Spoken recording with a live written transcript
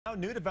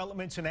New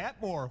developments in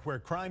Atmore, where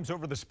crimes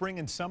over the spring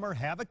and summer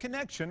have a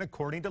connection,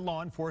 according to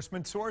law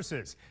enforcement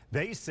sources.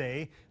 They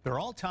say they're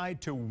all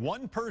tied to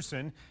one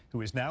person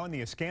who is now in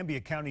the Escambia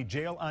County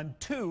Jail on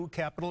 2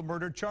 capital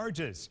murder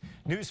charges.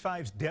 News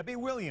 5's Debbie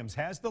Williams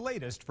has the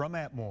latest from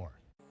Atmore.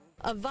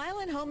 A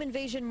violent home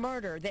invasion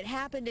murder that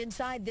happened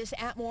inside this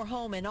Atmore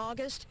home in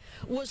August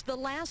was the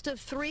last of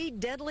 3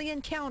 deadly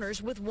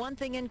encounters with one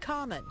thing in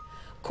common.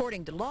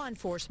 According to law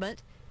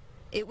enforcement,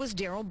 it was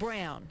Darrell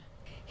Brown.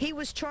 He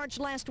was charged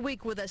last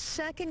week with a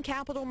second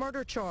capital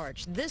murder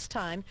charge, this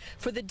time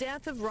for the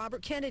death of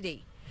Robert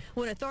Kennedy.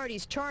 When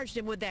authorities charged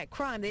him with that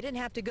crime, they didn't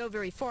have to go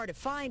very far to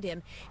find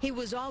him. He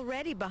was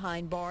already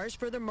behind bars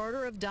for the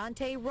murder of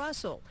Dante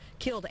Russell,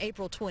 killed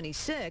April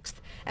 26th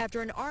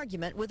after an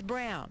argument with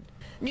Brown.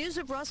 News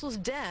of Russell's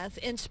death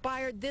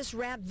inspired this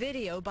rap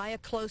video by a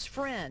close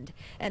friend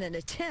and an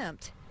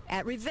attempt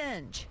at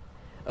revenge.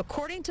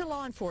 According to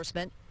law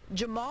enforcement,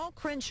 Jamal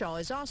Crenshaw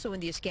is also in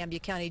the Escambia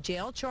County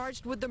Jail,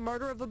 charged with the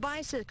murder of a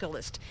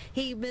bicyclist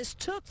he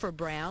mistook for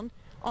Brown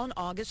on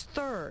August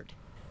 3rd.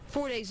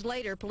 4 days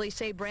later, police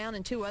say Brown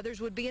and 2 others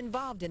would be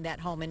involved in that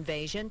home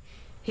invasion.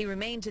 He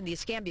remains in the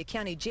Escambia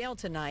County Jail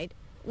tonight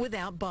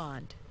without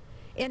bond.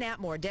 In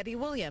Atmore, Debbie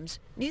Williams,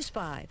 News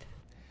 5.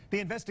 The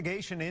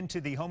investigation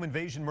into the home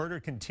invasion murder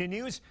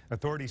continues.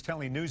 Authorities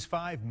telling News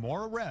 5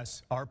 more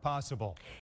arrests are possible.